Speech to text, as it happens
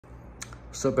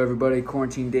What's up, everybody?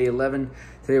 Quarantine day 11.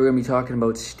 Today we're going to be talking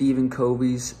about Stephen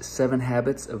Covey's 7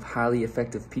 Habits of Highly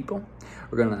Effective People.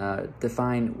 We're going to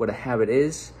define what a habit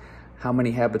is, how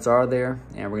many habits are there,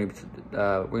 and we're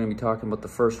going to be talking about the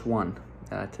first one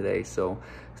today. So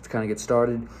let's kind of get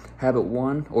started.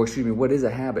 What is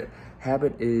a habit?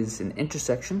 Habit is an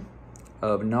intersection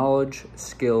of knowledge,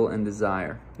 skill, and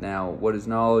desire. Now, what is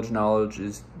knowledge? Knowledge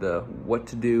is the what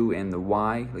to do and the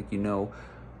why, like you know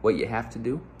what you have to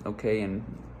do, okay, and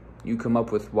you come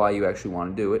up with why you actually want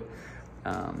to do it.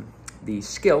 The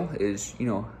skill is, you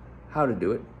know, how to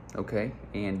do it, okay,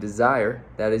 and desire,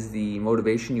 that is the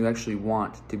motivation you actually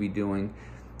want to be doing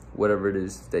whatever it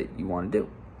is that you want to do.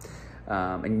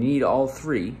 And you need all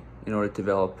three in order to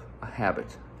develop a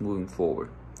habit moving forward,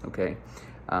 okay.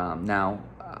 Now,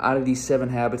 out of these 7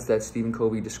 habits that Stephen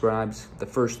Covey describes, the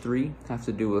first 3 have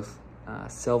to do with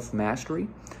self-mastery,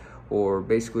 or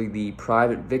basically the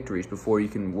private victories before you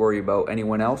can worry about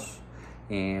anyone else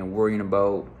and worrying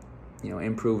about, you know,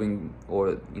 improving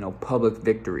or, you know, public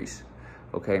victories,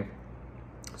 okay?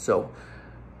 So,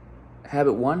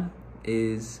 habit 1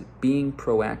 is being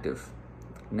proactive.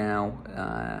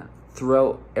 Now,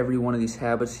 throughout every one of these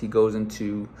habits, he goes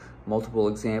into multiple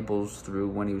examples through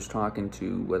when he was talking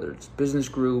to, whether it's business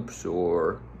groups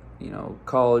or, you know,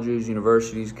 colleges,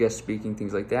 universities, guest speaking,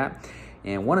 things like that.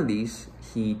 And one of these,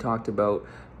 he talked about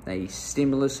a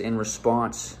stimulus and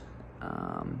response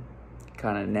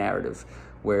kind of narrative,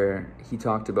 where he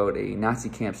talked about a Nazi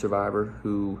camp survivor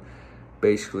who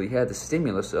basically had the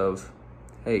stimulus of,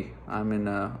 hey, I'm in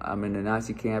a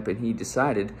Nazi camp, and he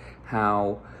decided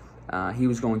how he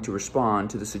was going to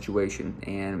respond to the situation.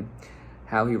 And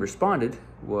how he responded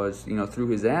was, you know, through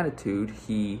his attitude,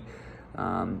 he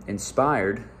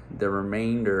inspired the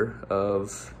remainder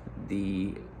of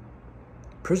the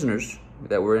prisoners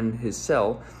that were in his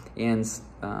cell, and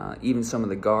even some of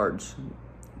the guards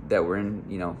that were in,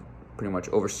 you know, pretty much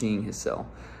overseeing his cell.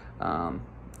 And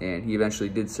he eventually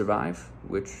did survive,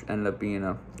 which ended up being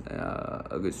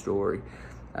a good story.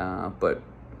 But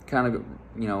kind of,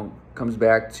 you know, comes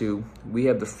back to, we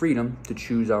have the freedom to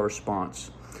choose our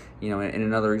response. You know, in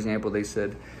another example, they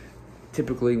said,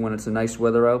 typically when it's a nice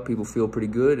weather out, people feel pretty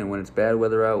good, and when it's bad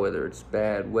weather out, whether it's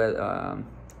bad weather,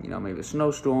 you know, maybe a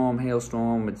snowstorm,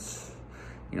 hailstorm, it's,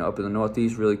 you know, up in the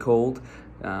Northeast, really cold,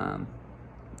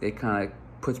 it kind of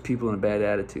puts people in a bad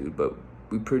attitude. But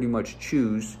we pretty much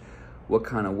choose what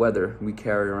kind of weather we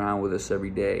carry around with us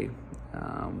every day,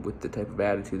 with the type of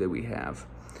attitude that we have.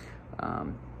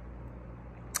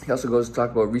 He also goes to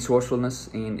talk about resourcefulness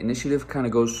and initiative, kind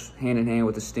of goes hand in hand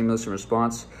with the stimulus and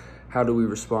response. How do we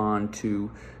respond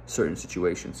to certain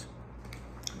situations?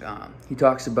 He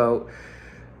talks about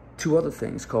 2 other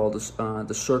things called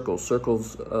the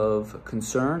circles of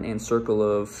concern and circle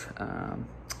of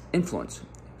influence.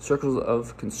 Circles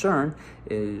of concern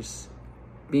is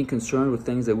being concerned with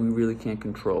things that we really can't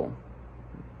control,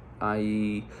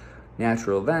 i.e.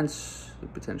 natural events,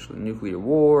 potentially nuclear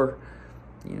war,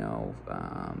 you know,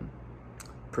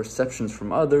 perceptions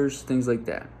from others, things like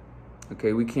that.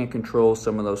 Okay, we can't control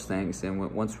some of those things, and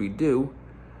once we do,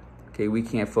 okay, we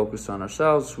can't focus on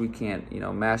ourselves. We can't, you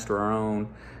know, master our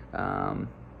own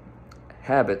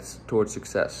habits towards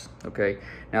success. Okay,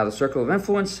 now the circle of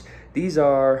influence, these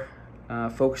are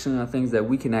focusing on things that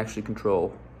we can actually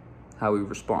control, how we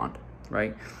respond,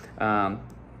 right?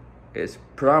 It's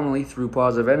predominantly through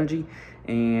positive energy,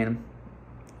 and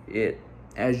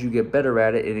as you get better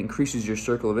at it, it increases your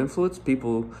circle of influence.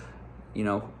 People, you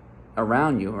know,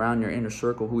 around you, around your inner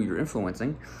circle, who you're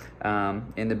influencing,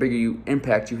 and the bigger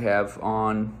impact you have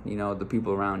on, you know, the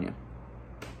people around you.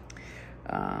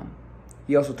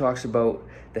 He also talks about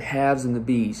the haves and the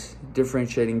bees,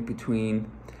 differentiating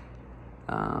between,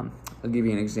 I'll give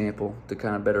you an example to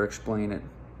kind of better explain it.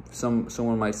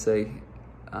 Someone might say,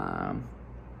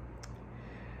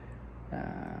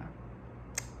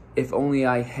 if only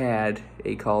I had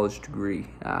a college degree,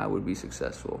 I would be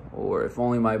successful. Or if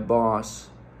only my boss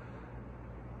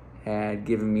had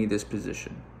given me this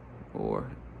position.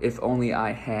 Or if only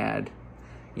I had,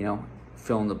 you know,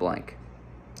 fill in the blank,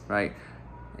 right?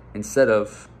 Instead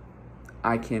of,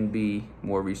 I can be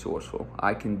more resourceful,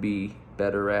 I can be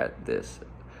better at this,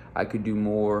 I could do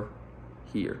more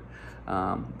here.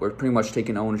 We're pretty much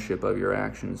taking ownership of your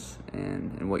actions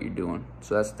and what you're doing.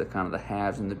 So that's the kind of the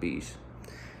haves and the bees.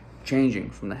 Changing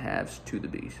from the haves to the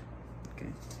bees.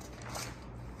 Okay.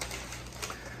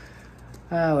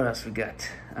 What else we got?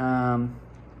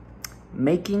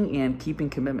 Making and keeping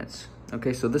commitments.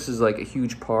 Okay, so this is like a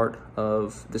huge part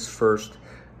of this first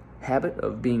habit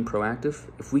of being proactive.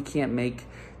 If we can't make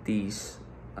these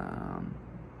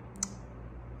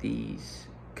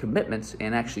commitments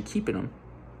and actually keeping them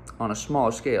on a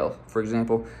smaller scale. For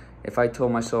example, if I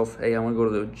told myself, hey, I want to go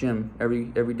to the gym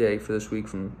every day for this week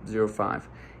from 0 to 5,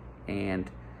 and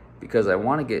because I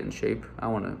want to get in shape, I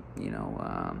want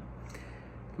to,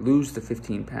 lose the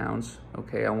 15 pounds.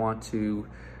 Okay, I want to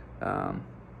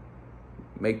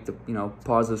make the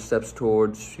positive steps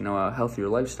towards a healthier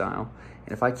lifestyle.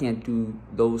 And if I can't do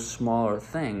those smaller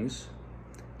things,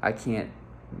 I can't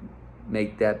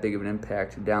make that big of an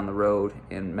impact down the road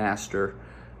and master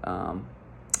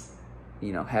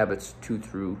habits 2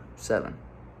 through 7.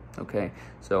 Okay,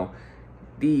 so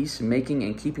these making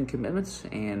and keeping commitments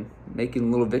and making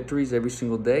little victories every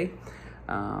single day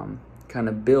kind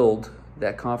of build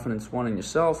that confidence, one, in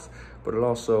yourself, but it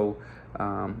also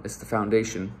it's the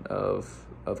foundation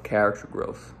of character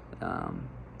growth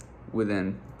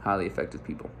within highly effective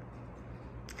people.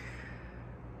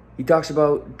 He talks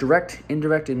about direct,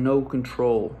 indirect, and no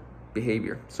control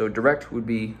behavior. So direct would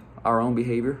be our own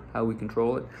behavior, how we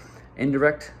control it.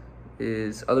 Indirect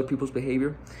is other people's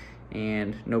behavior,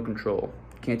 and no control,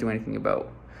 can't do anything about.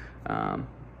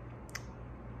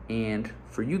 And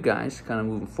for you guys, kind of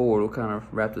moving forward, we'll kind of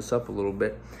wrap this up a little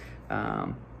bit.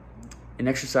 In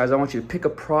exercise, I want you to pick a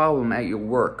problem at your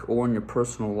work or in your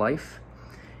personal life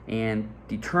and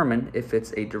determine if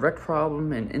it's a direct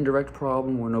problem, an indirect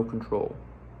problem, or no control.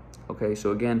 Okay,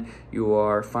 so again, you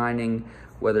are finding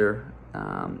whether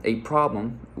a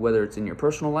problem, whether it's in your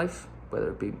personal life, whether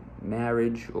it be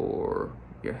marriage or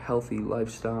your healthy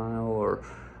lifestyle,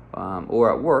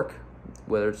 or at work,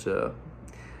 whether it's a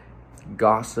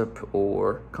gossip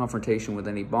or confrontation with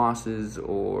any bosses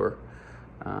or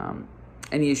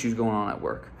any issues going on at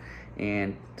work,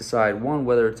 and decide, one,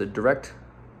 whether it's a direct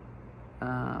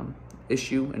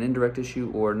issue, an indirect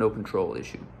issue, or no control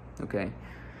issue. Okay,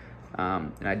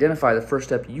 and identify the first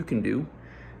step you can do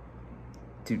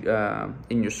to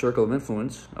in your circle of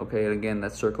influence. Okay, and again,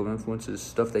 that circle of influence is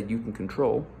stuff that you can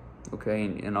control. Okay,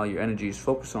 and all your energy is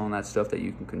focused on that stuff that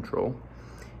you can control.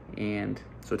 And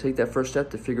so take that first step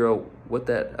to figure out what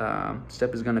that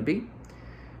step is going to be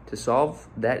to solve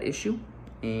that issue,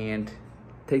 and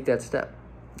take that step.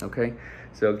 Okay,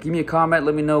 so give me a comment,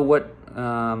 let me know what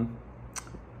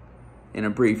in a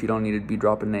brief, you don't need to be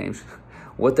dropping names,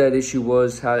 what that issue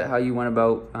was, how you went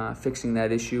about fixing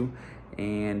that issue.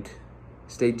 And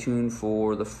stay tuned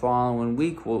for the following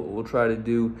week. We'll try to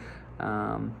do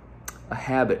a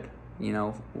habit,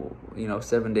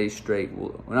 7 days straight.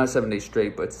 Well, not 7 days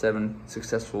straight, but 7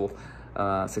 successive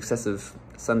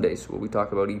Sundays, where we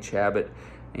talk about each habit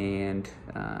and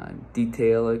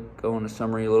detail it, go into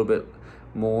summary a little bit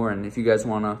more. And if you guys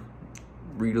want to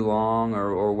read along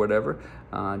or whatever,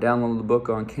 download the book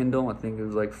on Kindle. I think it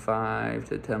was like $5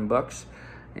 to $10,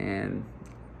 and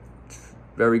it's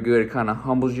very good. It kind of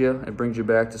humbles you. It brings you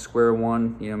back to square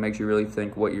one. Makes you really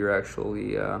think what you're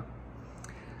actually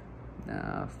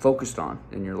focused on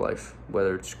in your life,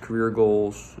 whether it's career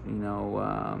goals,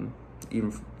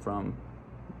 even from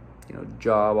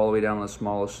job all the way down to the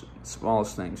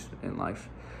smallest things in life.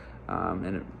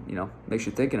 And it makes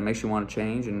you think, and it makes you want to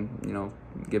change and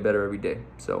get better every day.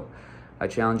 So I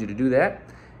challenge you to do that.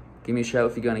 Give me a shout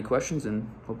if you got any questions, and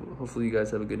hopefully you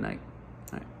guys have a good night.